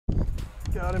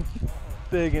Got him.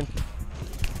 Big one.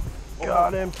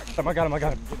 Got him. I got him. I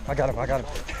got him. I got him. I got him.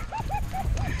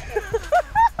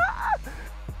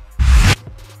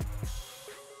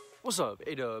 What's up,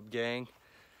 A-Dub gang?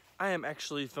 I am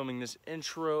actually filming this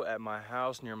intro at my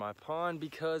house near my pond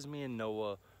because me and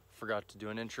Noah forgot to do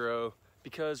an intro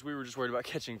because we were just worried about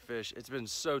catching fish. It's been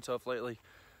so tough lately.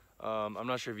 I'm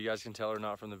not sure if you guys can tell or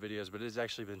not from the videos, but it's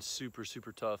actually been super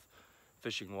tough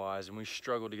fishing wise, and we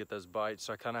struggled to get those bites,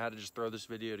 so I kind of had to just throw this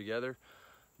video together.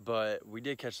 But we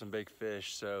did catch some big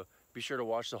fish, so be sure to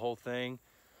watch the whole thing.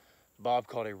 Bob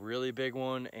caught a really big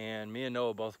one, and me and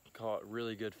Noah both caught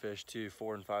really good fish too,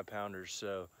 4 and 5 pounders.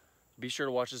 So be sure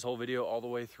to watch this whole video all the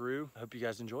way through. I hope you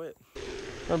guys enjoy it.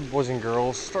 All right, boys and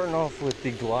girls, starting off with the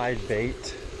glide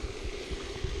bait.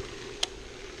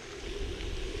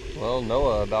 Well,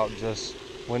 Noah about just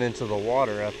went into the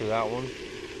water after that one.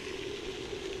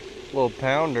 Little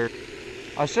pounder.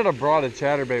 I should have brought a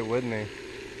chatterbait with me.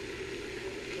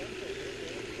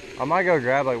 I might go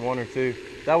grab like 1 or 2.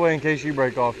 That way in case you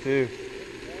break off too.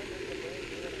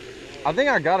 I think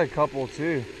I got a couple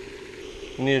too.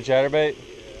 You need a chatterbait?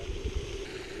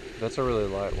 That's a really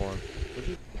light one.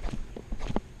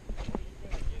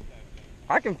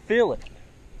 I can feel it.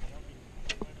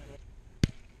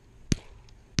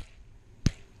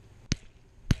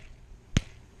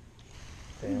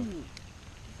 Damn. Ooh,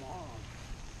 Bob,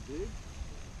 big?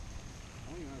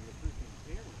 I don't even have a freaking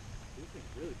camera. This thing's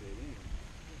really big,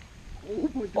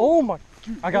 ain't it? Oh my!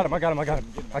 I got him! I got him! I got him!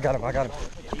 I got him! I got him!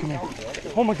 Come here!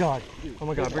 Oh my god! Oh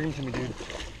my god! Bring him to me, dude!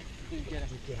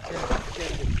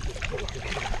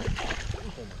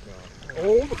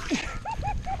 Oh my!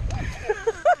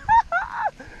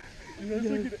 That's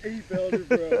like an 8-pounder,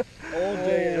 bro. All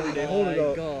day, every day. Hold it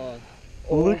up. God.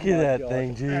 Look at that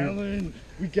thing, dude. Alan,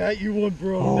 we got you one,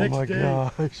 bro. Oh Next my day.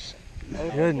 gosh!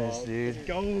 Goodness, dude. Let's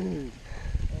go. Me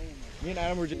and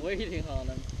Adam were just waiting on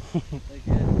him.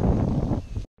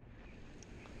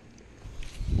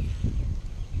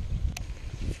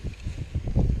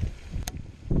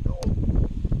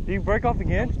 Did you break off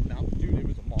again? Dude, it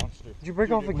was a monster. Did you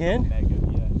break off again? Mega,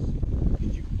 yes.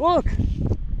 Did you? Look!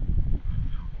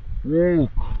 Whoa.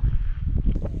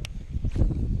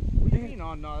 What do you mean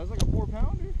on no? That's like a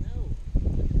 4-pounder? No.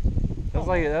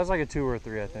 That's like a 2 or a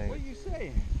 3, I think. What are you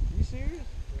saying? Are you serious?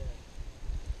 Yeah.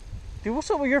 Dude, what's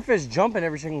up with your fish jumping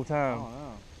every single I time? don't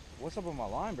know. What's up with my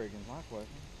line breaking is my question.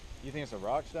 You think it's the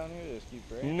rocks down here that just keep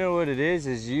breaking? You know what it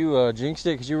is you jinxed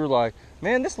it because you were like,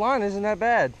 man, this line isn't that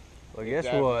bad. Well, guess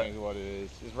what? Is what it is.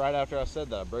 It's right after I said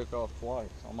that. I broke off twice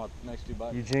on my next 2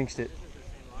 bites. You jinxed it.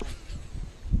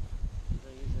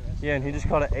 Yeah, and he just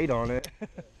caught an 8 on it.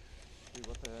 Dude,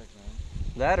 what the heck, man?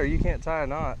 That or you can't tie a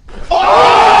knot.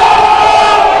 Oh,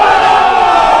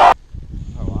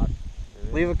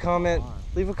 Leave a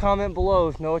comment below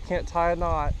if Noah can't tie a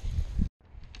knot.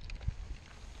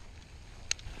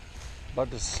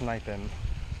 About to snipe him.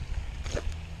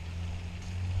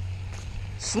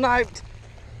 Sniped!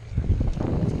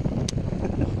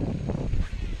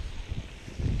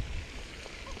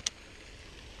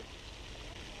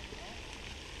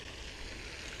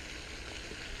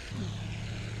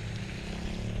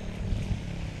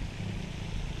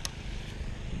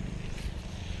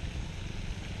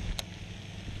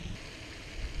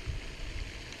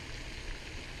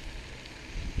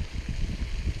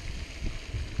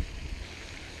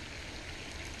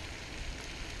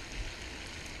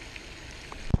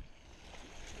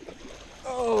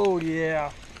 Oh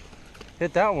yeah,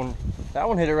 hit that one. That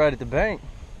one hit it right at the bank.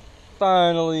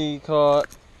 Finally caught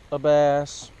a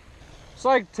bass. It's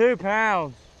like 2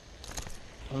 pounds.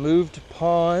 Moved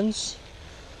ponds.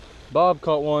 Bob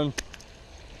caught one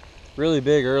really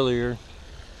big earlier.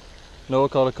 Noah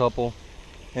caught a couple.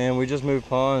 And we just moved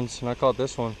ponds and I caught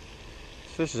this one.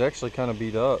 This fish is actually kind of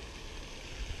beat up.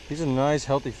 He's a nice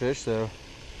healthy fish though.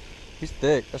 He's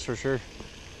thick, that's for sure.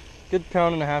 Good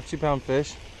 1.5 to 2 pound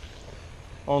fish.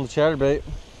 On the chatterbait.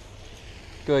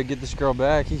 Go ahead and get this girl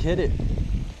back. He hit it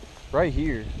right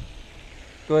here.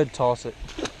 Go ahead and toss it.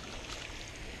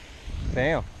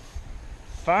 Bam.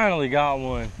 Finally got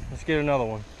one. Let's get another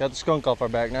one. Got the skunk off our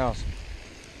back now.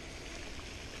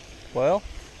 Well,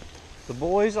 the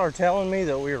boys are telling me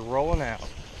that we are rolling out.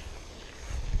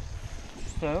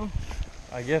 So,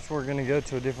 I guess we're gonna go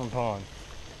to a different pond.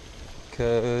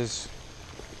 Cause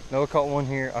Noah caught one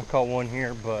here, I caught one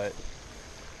here, but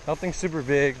nothing super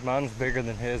big. Mine was bigger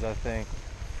than his, I think.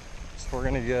 So we're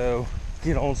gonna go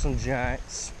get on some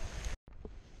giants.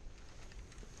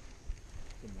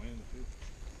 Some wind too.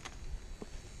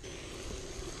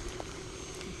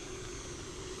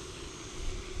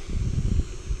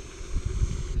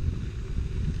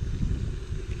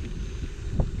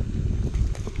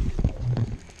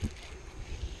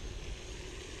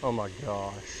 Oh my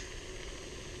gosh.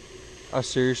 I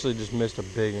seriously just missed a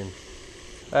big one.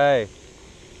 Hey,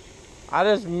 I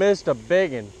just missed a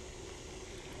big one.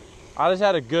 I just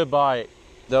had a good bite.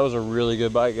 That was a really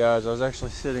good bite, guys. I was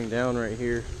actually sitting down right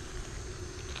here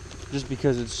just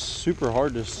because it's super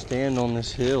hard to stand on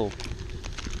this hill.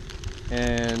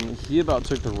 And he about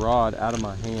took the rod out of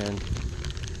my hand,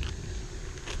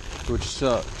 which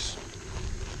sucks.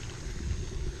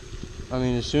 I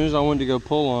mean, as soon as I went to go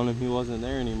pull on him, he wasn't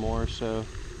there anymore, so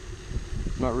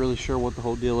I'm not really sure what the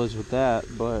whole deal is with that,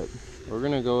 but we're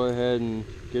gonna go ahead and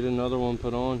get another one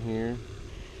put on here.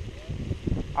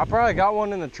 I probably got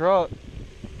one in the truck.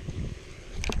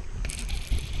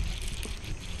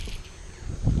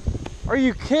 Are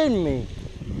you kidding me?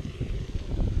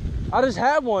 I just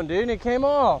had one, dude, and it came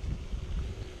off.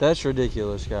 That's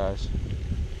ridiculous, guys.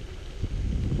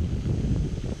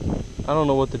 I don't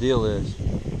know what the deal is.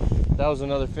 That was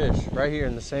another fish right here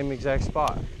in the same exact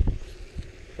spot.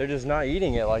 They're just not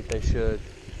eating it like they should,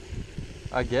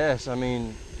 I guess. I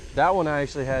mean, that one I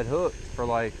actually had hooked for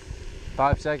like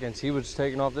 5 seconds. He was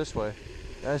taking off this way.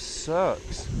 That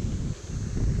sucks.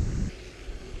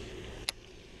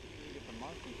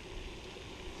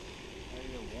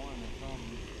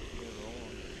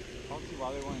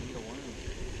 Why they want to eat a worm?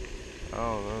 I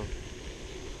don't know.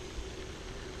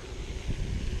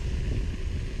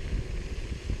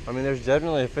 I mean, there's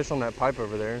definitely a fish on that pipe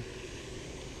over there.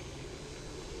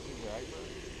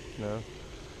 No.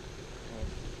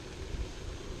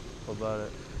 What about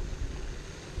it?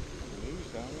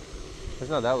 It's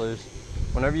not that loose.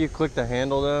 Whenever you click the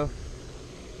handle, though.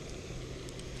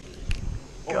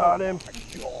 Got him.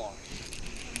 Oh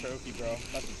trophy, bro.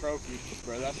 That's a trophy,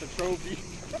 bro. That's a trophy.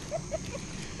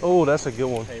 Oh, that's a good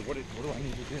one. Hey, what do I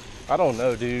need to do? I don't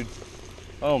know, dude.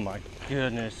 Oh my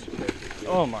goodness.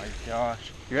 Oh my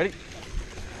gosh. You ready?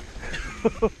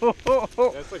 That's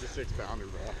like a 6-pounder,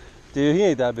 bro. Dude, he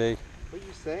ain't that big. What are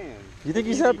you saying? You think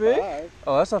he's that big? 5.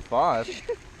 Oh, that's a 5.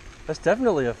 That's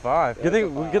definitely a 5. Yeah,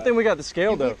 Good thing we got the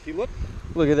scale, though.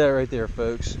 Look at that right there,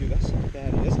 folks. Dude, that's not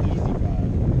bad. That's easy 5.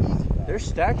 Easy 5. They're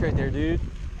stacked right there, dude.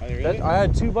 Are they really? I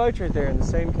had 2 bites right there in the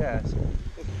same cast.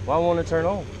 Why won't it turn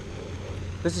on?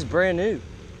 This is brand new.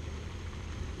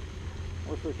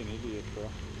 We're freaking idiots, bro.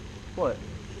 What?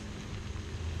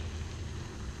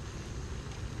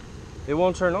 It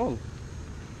won't turn on.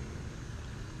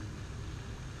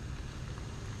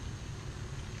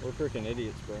 We're freaking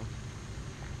idiots, bro.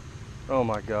 Oh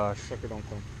my gosh. Sucker don't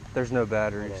come. There's no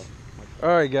batteries.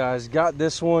 Alright guys, got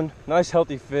this one. Nice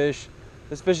healthy fish.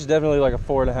 This fish is definitely like a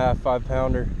 4.5,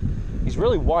 5-pounder. He's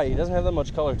really white. He doesn't have that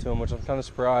much color to him, which I'm kind of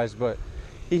surprised, but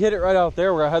he hit it right out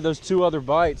there where I had those 2 other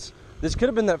bites. This could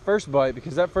have been that first bite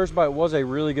because that first bite was a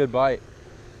really good bite.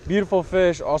 Beautiful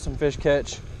fish, awesome fish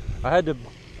catch. I had to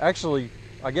actually,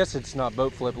 I guess it's not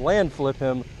boat flip, land flip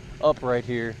him up right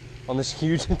here on this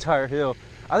huge entire hill.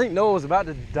 I think Noah was about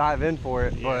to dive in for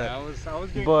it,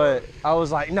 but I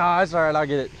was like, nah, it's all right, I'll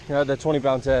get it. I had that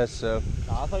 20-pound test, so.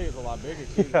 Nah, I thought he was a lot bigger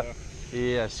too, though.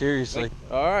 Yeah, seriously.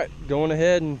 All right, going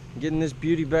ahead and getting this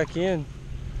beauty back in.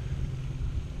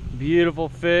 Beautiful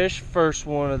fish, first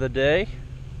one of the day.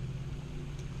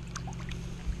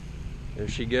 There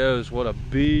she goes, what a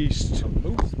beast. A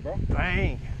moose, bro.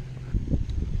 Bang.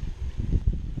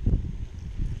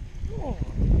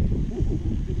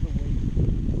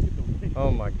 Oh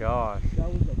my gosh.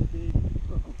 That was a big.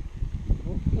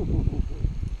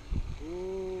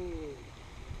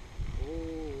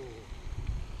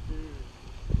 Dude,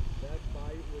 that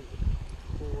bite was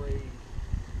crazy.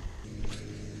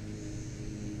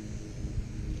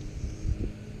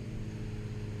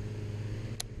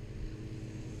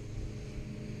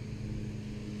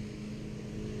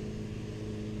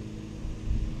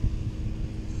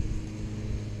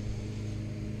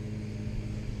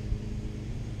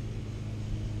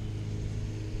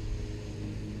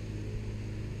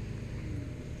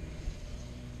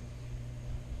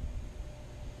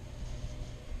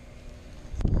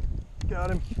 Got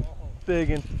him. Big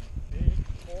one.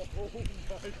 Oh my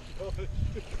gosh.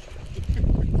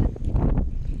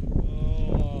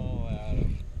 Oh,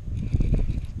 Adam.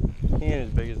 He ain't as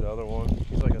big as the other one.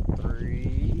 He's like a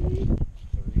 3.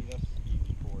 That's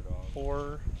easy 4, dog.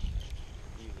 4.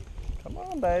 Easy 4. Come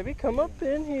on, baby. Come up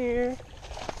in here.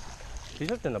 He's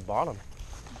hooked in the bottom.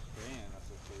 Man, that's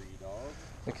a 3, dog.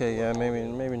 Okay, yeah,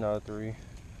 maybe not a 3.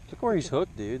 Look where he's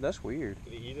hooked, dude. That's weird.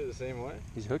 Did he eat it the same way?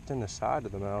 He's hooked in the side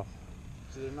of the mouth.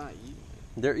 So they're not eating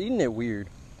it. They're eating it weird.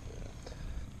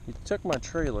 He took my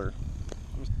trailer.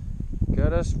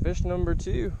 Got us fish number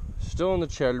 2. Still in the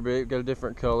chatterbait. Got a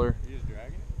different color. Are you just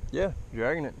dragging it? Yeah,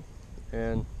 dragging it.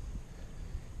 And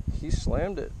he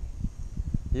slammed it.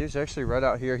 He was actually right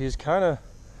out here. He's kind of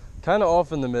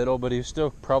off in the middle, but he's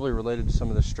still probably related to some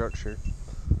of the structure.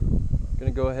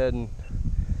 Gonna go ahead and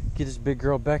get this big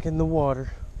girl back in the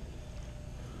water.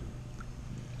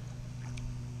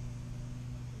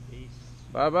 Peace.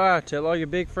 Bye-bye. Tell all your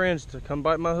big friends to come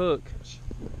bite my hook.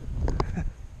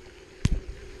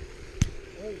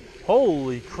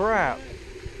 Holy crap.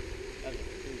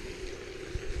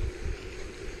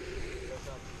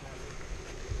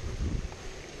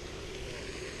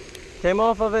 Came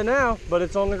off of it now, but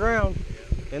it's on the ground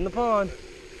in the pond.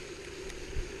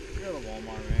 Go to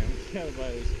Walmart, man. We gotta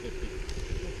buy this 50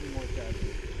 more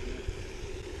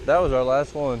chatterbaits. That was our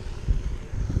last one.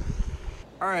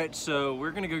 All right, so we're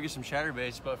gonna go get some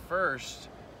chatterbaits, but first,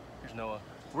 here's Noah.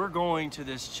 We're going to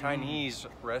this Chinese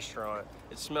restaurant.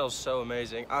 It smells so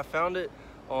amazing. I found it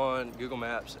on Google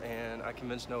Maps and I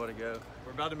convinced Noah to go.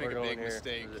 We're about to make a big here.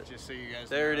 mistake, just so you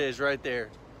guys know. There it is, right there.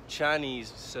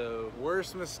 Chinese, so.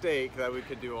 Worst mistake that we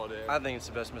could do all day. I think it's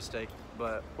the best mistake,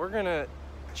 but we're gonna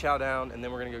chow down and then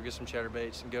we're gonna go get some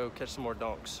chatterbaits and go catch some more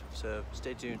donks. So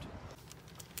stay tuned.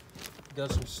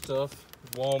 Got some stuff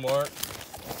at Walmart.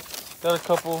 Got a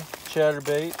couple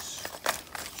chatterbaits,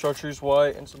 chartreuse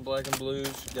white and some black and blues.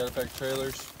 Got a pack of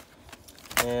trailers.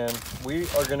 And we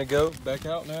are gonna go back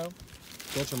out now.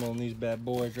 Catch them on these bad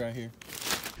boys right here.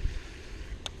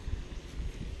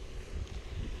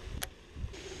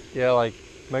 Yeah, like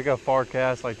make a far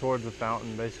cast like towards the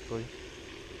fountain basically.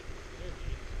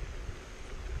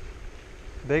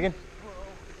 Biggin?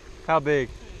 How big?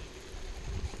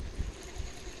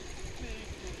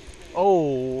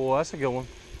 Oh, that's a good one.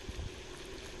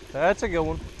 That's a good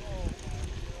one.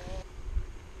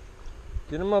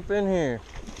 Get him up in here.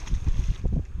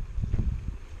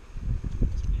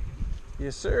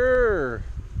 Yes, sir.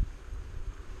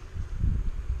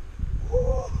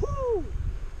 Woo-hoo!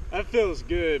 That feels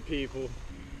good, people.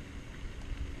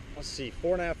 Let's see,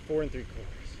 4.5, 4 3/4.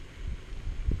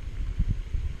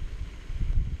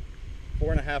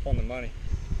 4.5 on the money.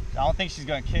 I don't think she's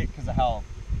gonna kick because of how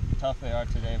tough they are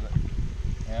today, but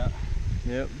yeah.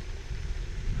 Yep.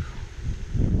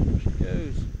 There she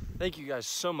goes. Thank you guys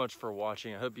so much for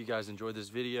watching. I hope you guys enjoyed this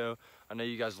video. I know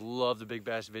you guys love the big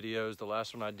bass videos. The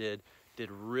last one I did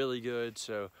really good,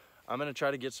 so I'm gonna try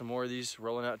to get some more of these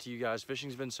rolling out to you guys.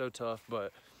 Fishing's been so tough,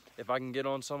 but if I can get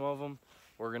on some of them,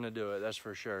 we're gonna do it, that's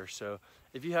for sure. So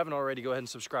if you haven't already, go ahead and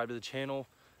subscribe to the channel,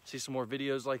 see some more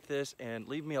videos like this, and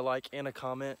leave me a like and a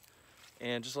comment,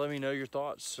 and just let me know your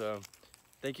thoughts. So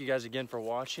thank you guys again for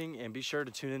watching, and be sure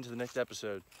to tune into the next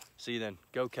episode. See you then.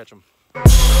 Go catch them.